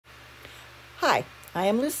Hi, I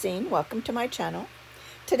am Lucine. Welcome to my channel.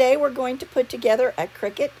 Today we're going to put together a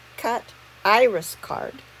Cricut cut iris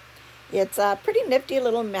card. It's a pretty nifty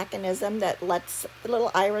little mechanism that lets the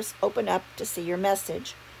little iris open up to see your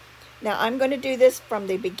message. Now I'm going to do this from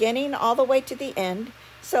the beginning all the way to the end,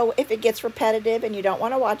 so if it gets repetitive and you don't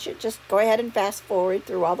want to watch it, just go ahead and fast forward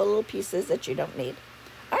through all the little pieces that you don't need.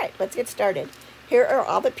 Alright, let's get started. Here are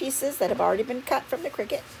all the pieces that have already been cut from the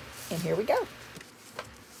Cricut, and here we go.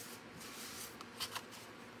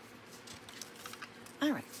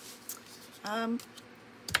 Alright.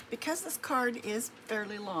 Because this card is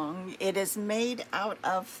fairly long, it is made out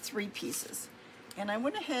of 3 pieces. And I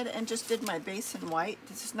went ahead and just did my base in white.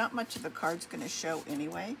 This is not much of the card's going to show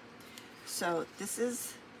anyway. So this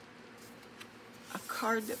is a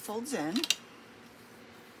card that folds in.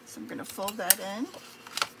 So I'm going to fold that in.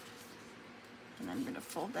 And I'm going to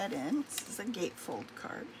fold that in. This is a gatefold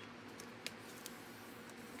card.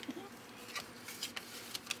 Okay.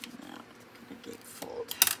 Now I'm going to gatefold.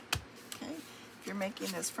 Okay. If you're making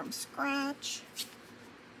this from scratch,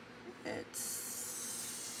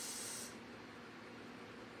 it's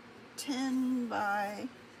 10 by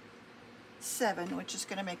 7, which is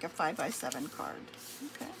going to make a 5 by 7 card.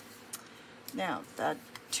 Okay. Now the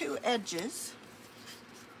 2 edges.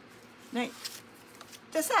 Now,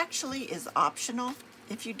 this actually is optional.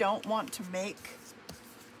 If you don't want to make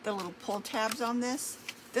the little pull tabs on this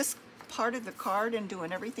part of the card and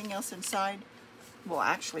doing everything else inside will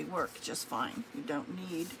actually work just fine. You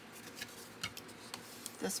don't need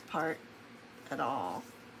this part at all.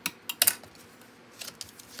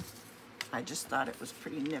 I just thought it was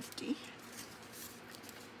pretty nifty.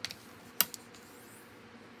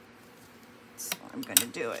 So I'm going to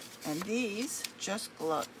do it. And these just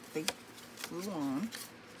they glue on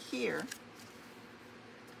here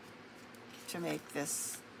to make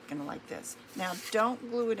this kind of like this. Now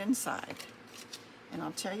don't glue it inside. And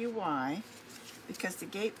I'll tell you why. Because the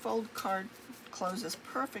gatefold card closes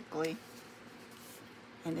perfectly,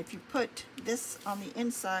 and if you put this on the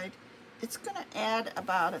inside, it's going to add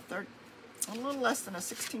about a little less than a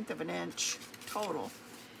 1/16 of an inch total,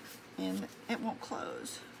 and it won't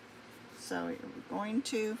close. So you're going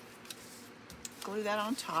to glue that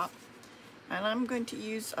on top, and I'm going to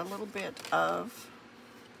use a little bit of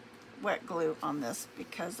wet glue on this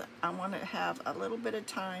because I want to have a little bit of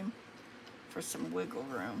time for some wiggle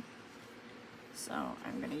room. So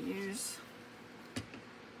I'm going to use,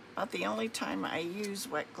 about the only time I use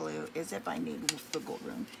wet glue is if I need wiggle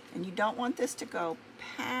room. And you don't want this to go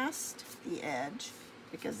past the edge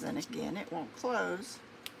because then again it won't close,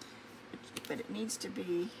 but it needs to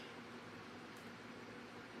be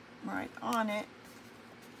right on it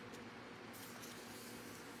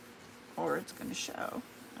or it's going to show.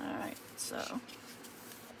 Alright, so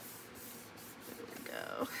there we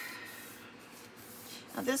go.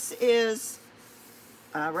 Now this is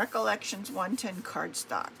Recollections 110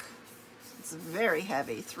 cardstock. It's very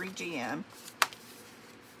heavy, 3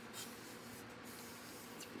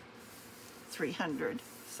 300,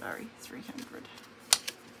 sorry, 300.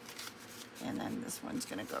 And then this one's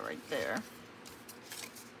going to go right there.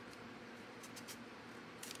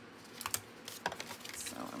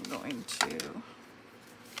 So I'm going to put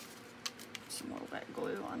some more wet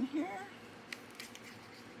glue on here.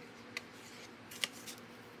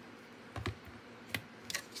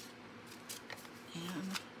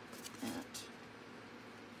 And that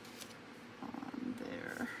on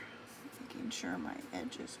there, making sure my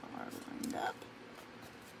edges are lined up,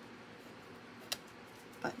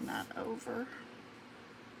 but not over.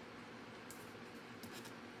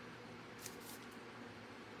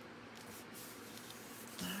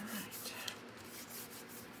 All right.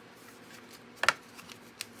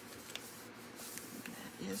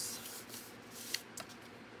 That is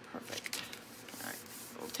perfect. All right,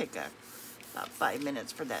 we'll take about 5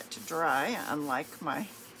 minutes for that to dry, unlike my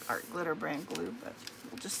art glitter brand glue, but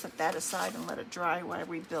we'll just set that aside and let it dry while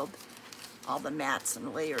we build all the mats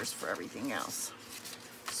and layers for everything else.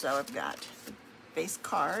 So I've got the base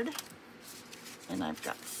card, and I've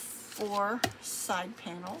got 4 side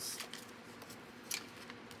panels,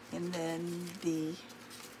 and then the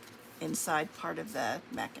inside part of the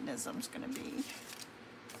mechanism is going to be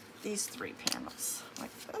these 3 panels,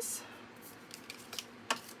 like this.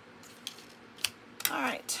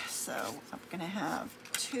 Alright, so I'm going to have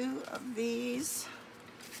 2 of these,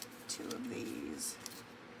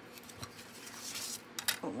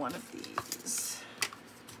 1 of these.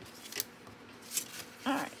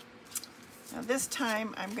 Alright, now this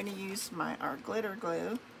time I'm going to use my art glitter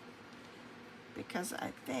glue because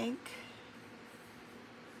I think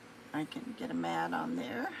I can get a mat on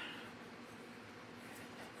there.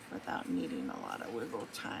 without needing a lot of wiggle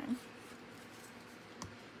time.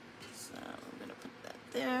 So we're going to put that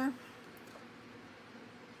there.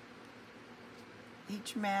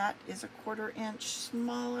 Each mat is 1/4 inch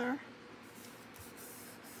smaller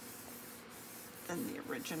than the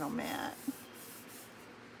original mat.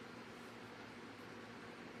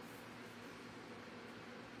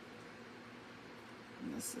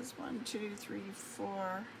 And this is 1, 2, 3,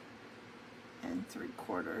 4 and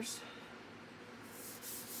 3/4.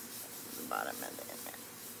 The bottom end of it.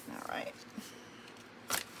 All right.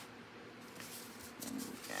 And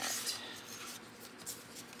we've got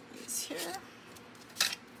these here.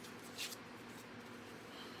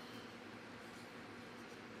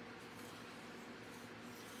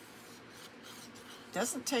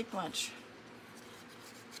 Doesn't take much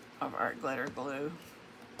of art glitter glue.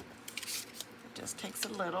 It just takes a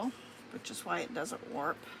little, which is why it doesn't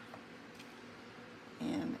warp.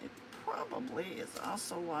 And it probably is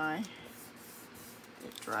also why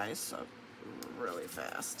it dries so really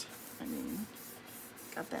fast. I mean,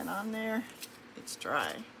 got that on there, it's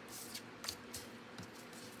dry.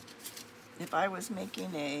 If I was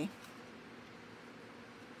making a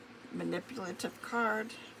manipulative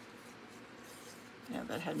card, you know,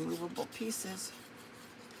 that had movable pieces,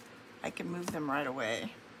 I can move them right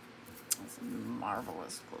away. It's a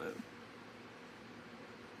marvelous glue.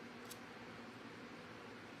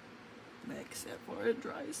 Except for it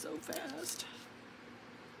dries so fast.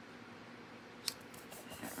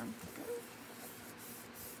 There we go.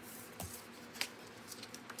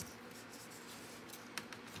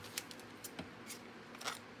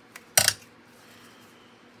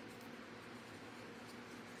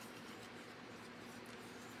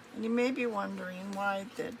 And you may be wondering why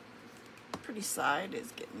the pretty side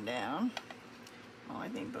is getting down. Well, I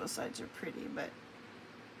think both sides are pretty, but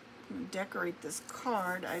to decorate this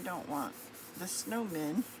card, I don't want the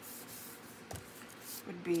snowmen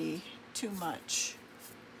would be too much.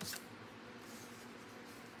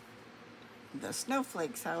 The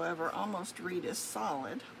snowflakes, however, almost read as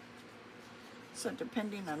solid. So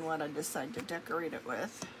depending on what I decide to decorate it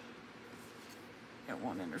with, it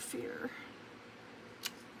won't interfere.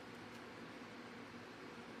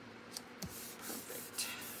 Perfect.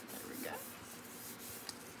 There we go.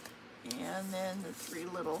 And then the two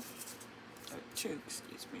little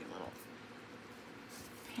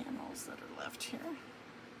panels that are left here.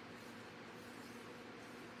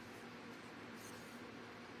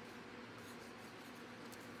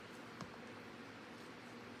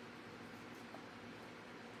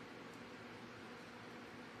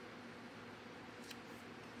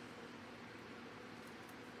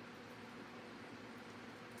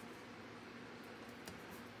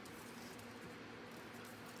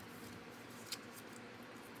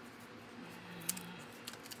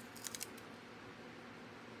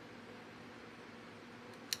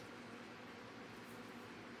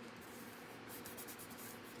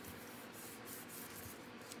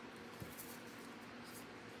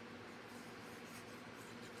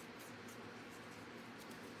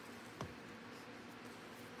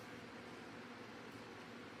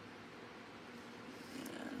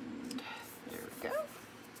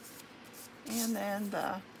 And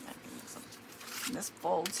then this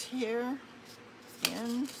folds here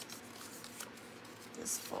in,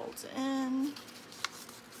 this folds in.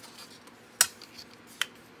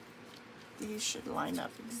 These should line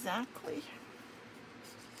up exactly.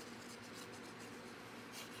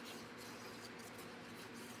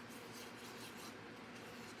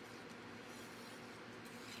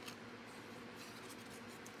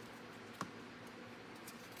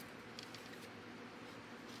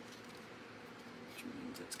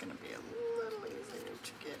 It's going to be a little easier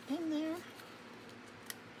to get in there.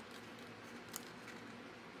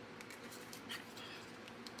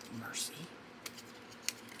 Mercy.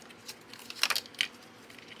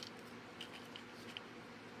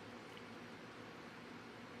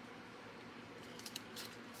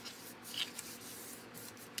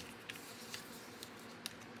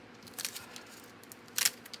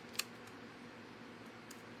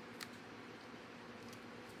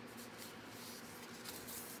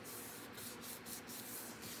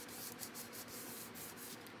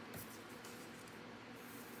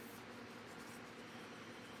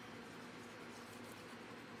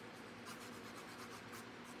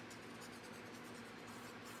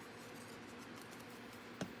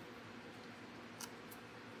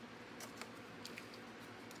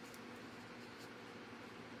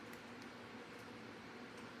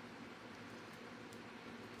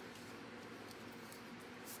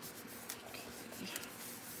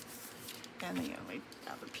 And the only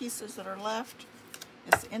other pieces that are left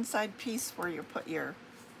is the inside piece where you put your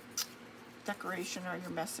decoration or your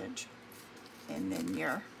message, and then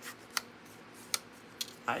your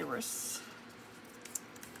iris.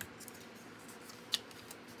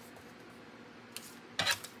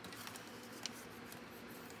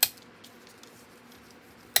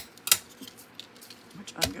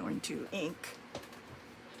 Which I'm going to ink.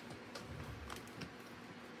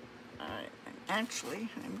 Actually,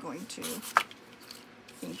 I'm going to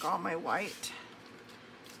ink all my white.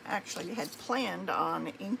 Actually, I had planned on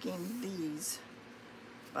inking these,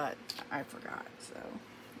 but I forgot, so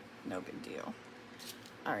no big deal.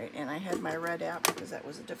 All right, and I had my red out because that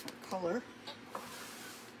was a different color.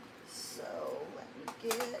 So let me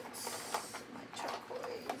get my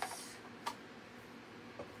turquoise.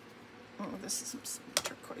 Oh, this is some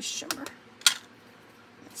turquoise shimmer.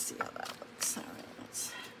 Let's see how that looks. All right,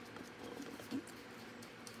 let's put a little bit of ink.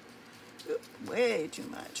 Oop, way too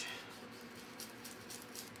much.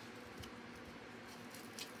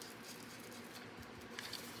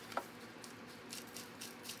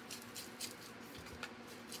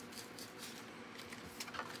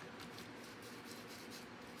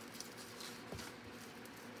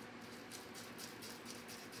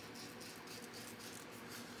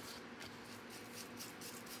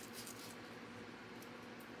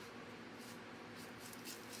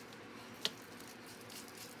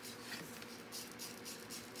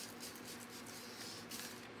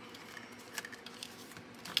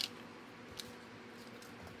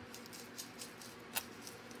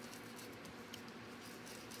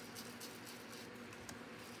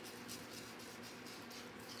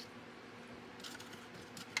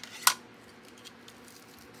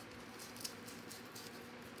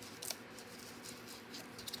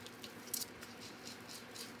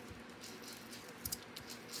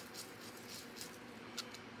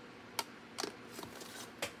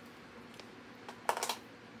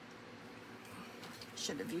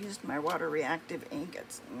 Should have used my water reactive ink.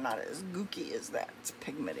 It's not as gooky as that. It's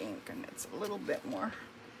pigment ink, and it's a little bit more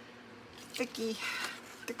thick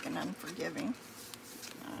and unforgiving.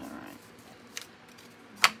 All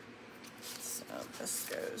right. So this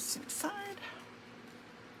goes inside.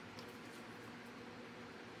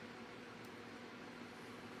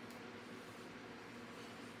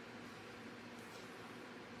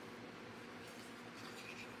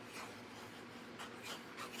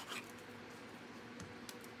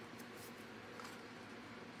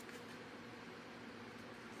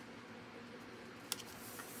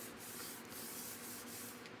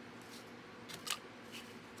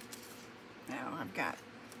 Now I've got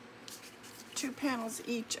 2 panels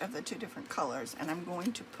each of the 2 different colors, and I'm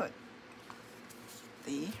going to put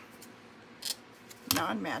the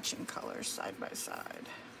non-matching colors side by side.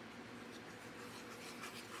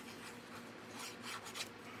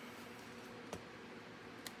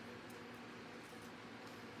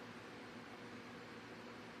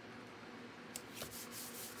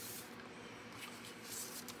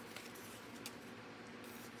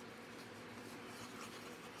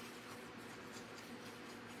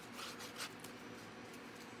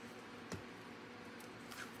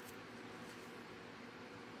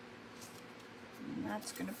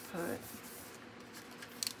 That's going to put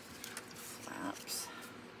flaps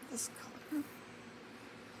this color.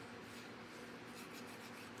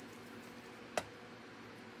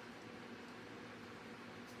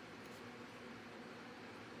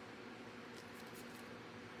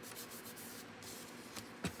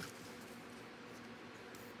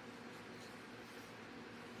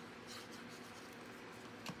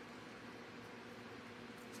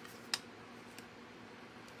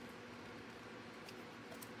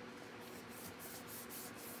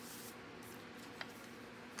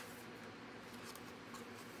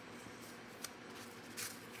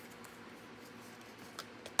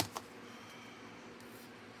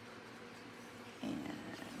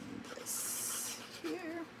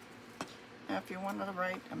 Now, if you want to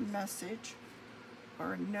write a message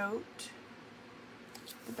or a note,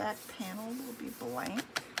 the back panel will be blank.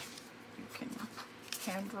 You can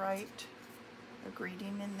handwrite a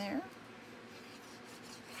greeting in there.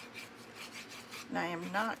 And I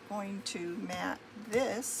am not going to mat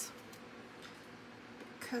this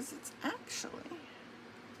because it's actually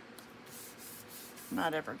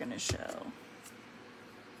not ever going to show.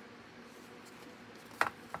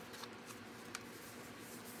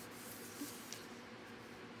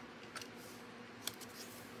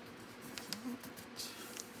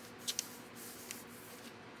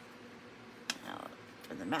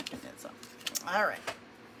 The mechanism. All right.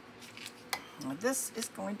 Now this is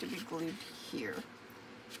going to be glued here,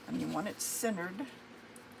 and you want it centered.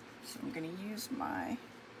 So I'm going to use my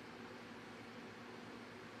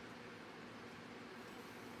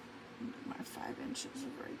My 5 inches is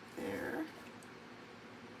right there.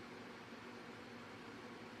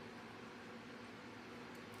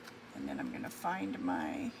 And then I'm going to find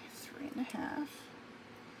my 3.5. 1,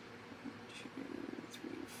 2, 3,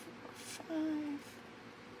 4, 5.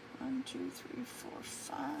 1, 2, 3, 4,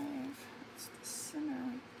 5. That's the center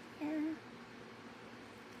right there.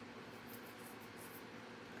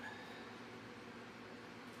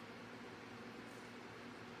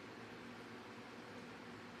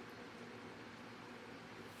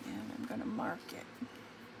 And I'm going to mark it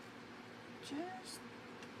just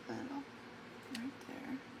a little right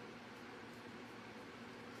there,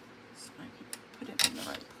 so I can put it in the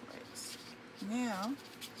right place. Now,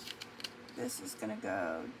 this is going to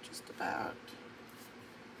go just about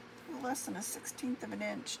less than a 1/16 of an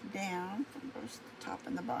inch down from both the top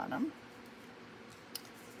and the bottom.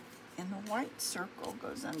 And the white circle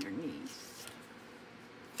goes underneath.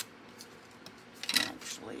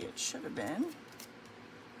 Actually, it should have been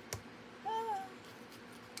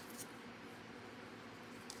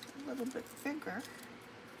a little bit bigger.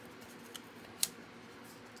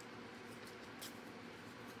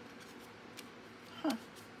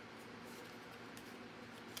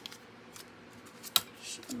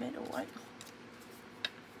 Should have made a white.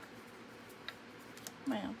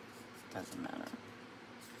 Well, doesn't matter.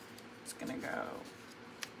 It's gonna go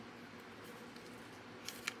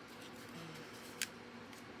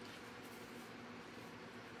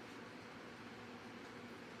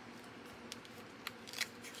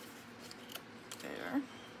there.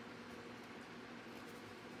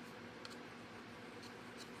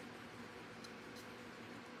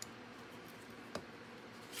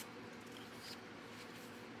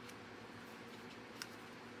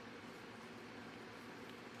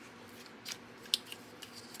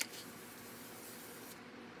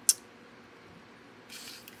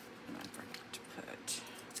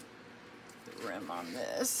 On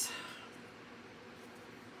this.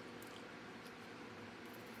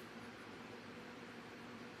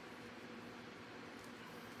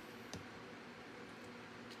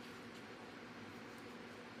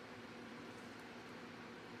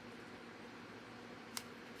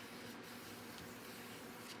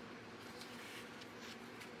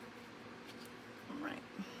 All right.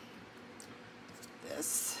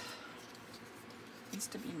 This needs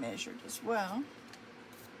to be measured as well.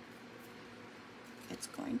 It's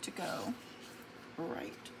going to go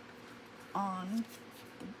right on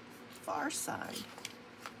the far side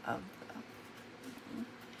of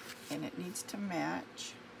the, and it needs to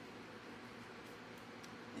match.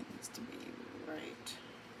 It needs to be right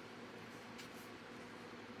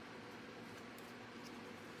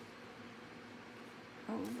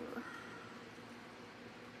over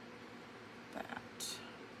that,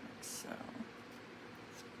 like so.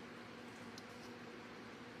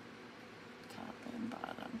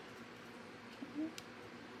 Bottom. Okay.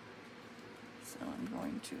 So I'm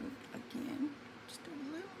going to again just do a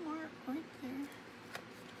little mark right there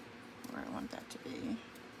where I want that to be.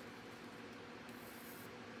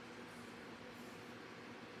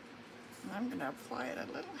 And I'm going to apply it a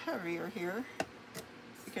little heavier here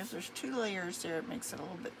because there's 2 layers there. It makes it a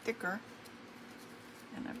little bit thicker,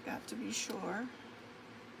 and I've got to be sure.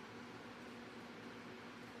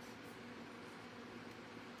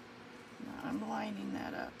 I'm lining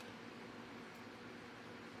that up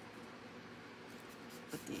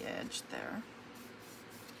with the edge there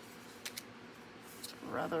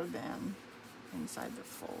rather than inside the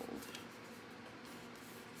fold.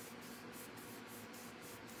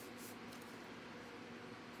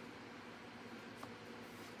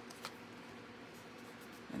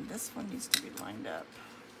 And this one needs to be lined up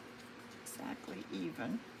exactly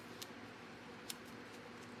even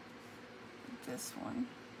with this one.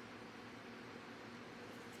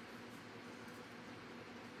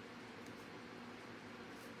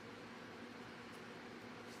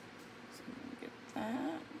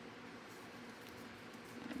 That.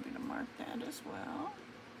 I'm going to mark that as well.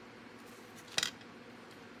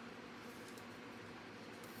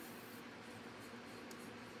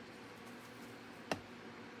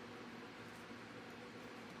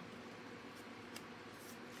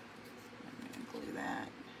 I'm going to glue that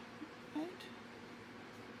right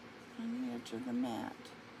on the edge of the mat.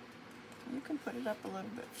 You can put it up a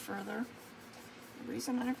little bit further. The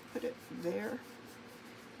reason I put it there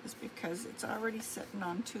is because it's already sitting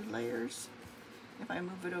on 2 layers. If I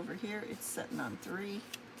move it over here, it's sitting on 3,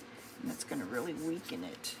 and it's going to really weaken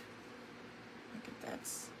it. Look at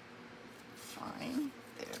that's fine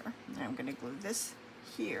there. Now I'm going to glue this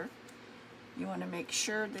here. You want to make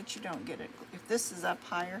sure that you don't get it. If this is up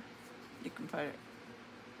higher, you can put it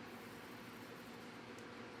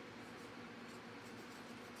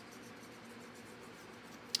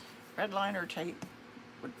red liner tape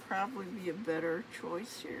would probably be a better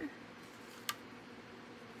choice here.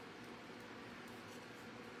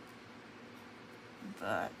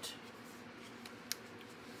 But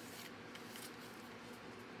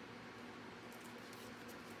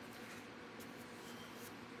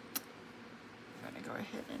I'm going to go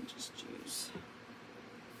ahead and just use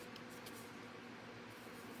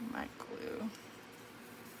my glue.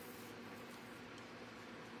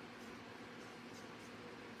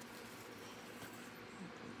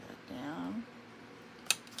 Put that down.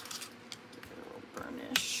 Give it a little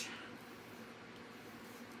burnish.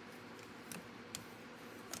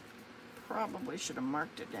 Probably should have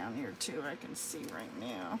marked it down here too. I can see right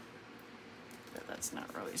now that that's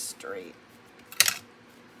not really straight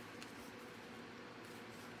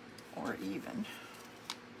or even.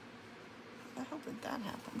 How did that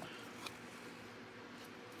happen?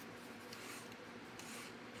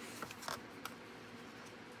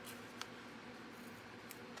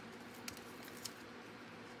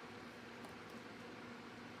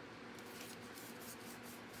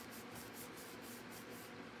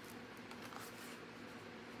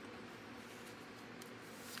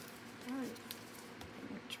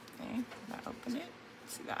 Open it.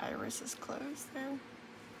 See, the iris is closed there, and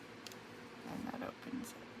that opens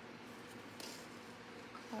it.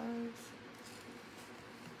 Close.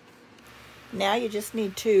 Now you just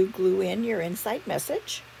need to glue in your inside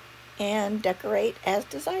message and decorate as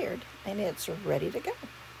desired, and it's ready to go.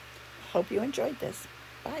 Hope you enjoyed this.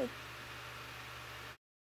 Bye.